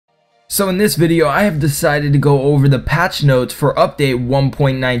So in this video, I have decided to go over the patch notes for update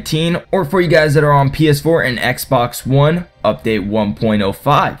 1.19, or for you guys that are on PS4 and Xbox One, update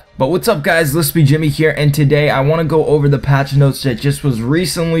 1.05. But what's up guys, LispyJimmy here, and today I want to go over the patch notes that just was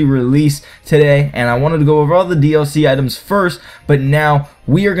recently released today, and I wanted to go over all the DLC items first, but now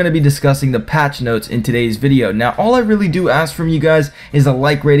we are going to be discussing the patch notes in today's video. Now all I really do ask from you guys is a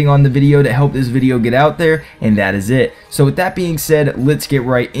like rating on the video to help this video get out there, and that is it. So with that being said, let's get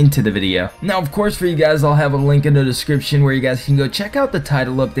right into the video. Now of course for you guys, I'll have a link in the description where you guys can go check out the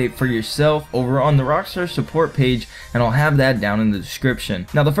title update for yourself over on the Rockstar support page, and I'll have that down in the description.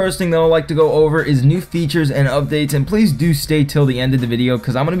 Now the first thing that I'd like to go over is new features and updates, and please do stay till the end of the video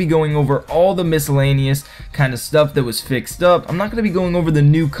because I'm going to be going over all the miscellaneous kind of stuff that was fixed up. I'm not going to be going over the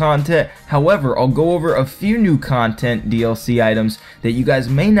new content, however I'll go over a few new content DLC items that you guys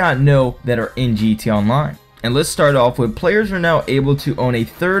may not know that are in GT Online. And let's start off with players are now able to own a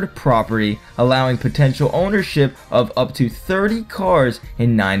third property, allowing potential ownership of up to 30 cars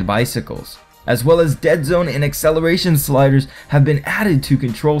and 9 bicycles. As well as dead zone and acceleration sliders have been added to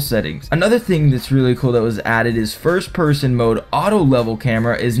control settings. Another thing that's really cool that was added is first person mode auto level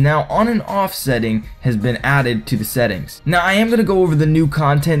camera is now on and off setting has been added to the settings. Now I am going to go over the new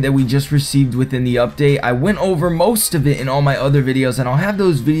content that we just received within the update. I went over most of it in all my other videos, and I'll have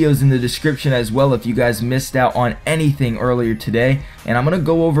those videos in the description as well if you guys missed out on anything earlier today. And I'm going to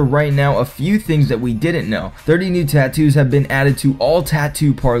go over right now a few things that we didn't know. 30 new tattoos have been added to all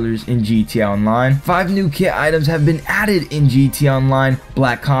tattoo parlors in GT Online. 5 new kit items have been added in GT Online.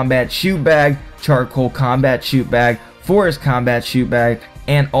 Black combat shoot bag, charcoal combat shoot bag, forest combat shoot bag,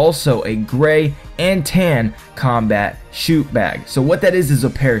 and also a gray and tan combat shoot bag. So what that is a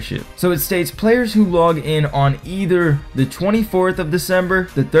parachute. So it states players who log in on either the 24th of December,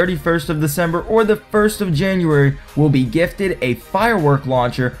 the 31st of December, or the 1st of January will be gifted a firework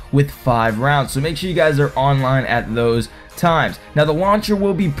launcher with 5 rounds. So make sure you guys are online at those times. Now the launcher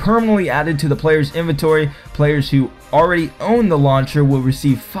will be permanently added to the player's inventory. Players who already own the launcher will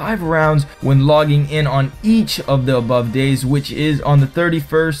receive 5 rounds when logging in on each of the above days, which is on the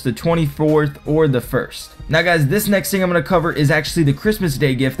 31st, the 24th, or the 1st. Now guys, this next thing I'm going to cover is actually the Christmas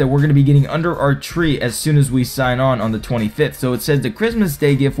Day gift that we're going to be getting under our tree as soon as we sign on the 25th. So it says the Christmas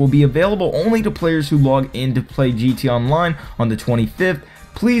Day gift will be available only to players who log in to play GT Online on the 25th.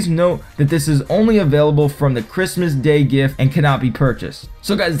 Please note that this is only available from the Christmas Day gift and cannot be purchased.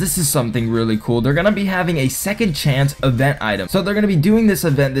 So guys, this is something really cool. They're going to be having a second chance event item. So they're going to be doing this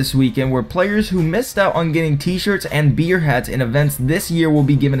event this weekend where players who missed out on getting t-shirts and beer hats in events this year will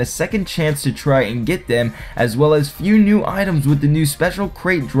be given a second chance to try and get them, as well as few new items with the new special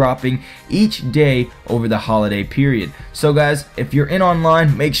crate dropping each day over the holiday period. So guys, if you're in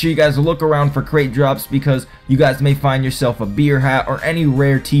online, make sure you guys look around for crate drops because you guys may find yourself a beer hat or any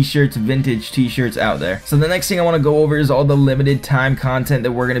rare t-shirts, vintage t-shirts out there. So the next thing I want to go over is all the limited time content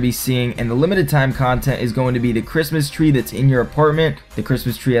that we're going to be seeing, and the limited time content is going to be the Christmas tree that's in your apartment, the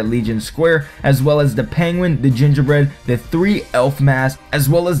Christmas tree at Legion Square, as well as the penguin, the gingerbread, the 3 elf masks, as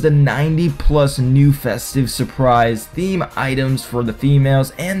well as the 90+ new festive surprise theme items for the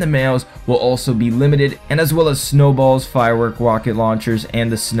females and the males will also be limited, and as well as snowballs, firework rocket launchers, and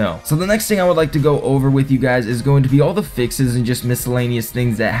the snow. So the next thing I would like to go over with you guys is going to be all the fixes and just miscellaneous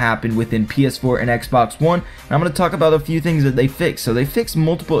things that happened within PS4 and Xbox One, and I'm going to talk about a few things that they fixed. So they fixed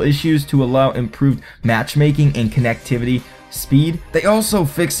multiple issues to allow improved matchmaking and connectivity speed. They also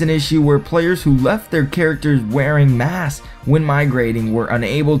fixed an issue where players who left their characters wearing masks when migrating were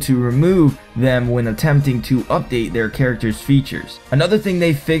unable to remove them when attempting to update their character's features. Another thing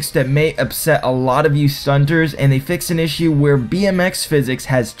they fixed that may upset a lot of you stunters, and they fixed an issue where BMX physics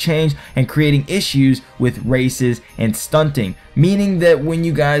has changed and creating issues with races and stunting, meaning that when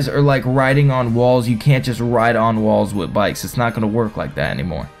you guys are like riding on walls, you can't just ride on walls with bikes. It's not going to work like that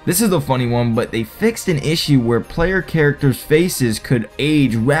anymore. This is the funny one, but they fixed an issue where player characters' faces could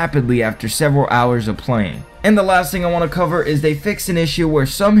age rapidly after several hours of playing. And the last thing I want to cover is they fixed an issue where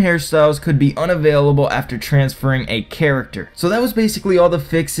some hairstyles could be unavailable after transferring a character. So that was basically all the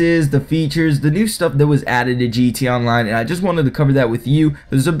fixes, the features, the new stuff that was added to GT Online, and I just wanted to cover that with you.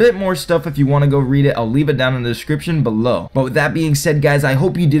 There's a bit more stuff if you want to go read it. I'll leave it down in the description below. But with that being said guys, I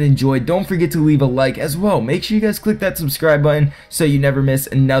hope you did enjoy. Don't forget to leave a like as well. Make sure you guys click that subscribe button so you never miss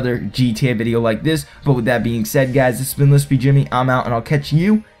another GTA video like this. But with that being said guys, this has been LispyJimmy. I'm out, and I'll catch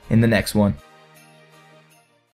you in the next one.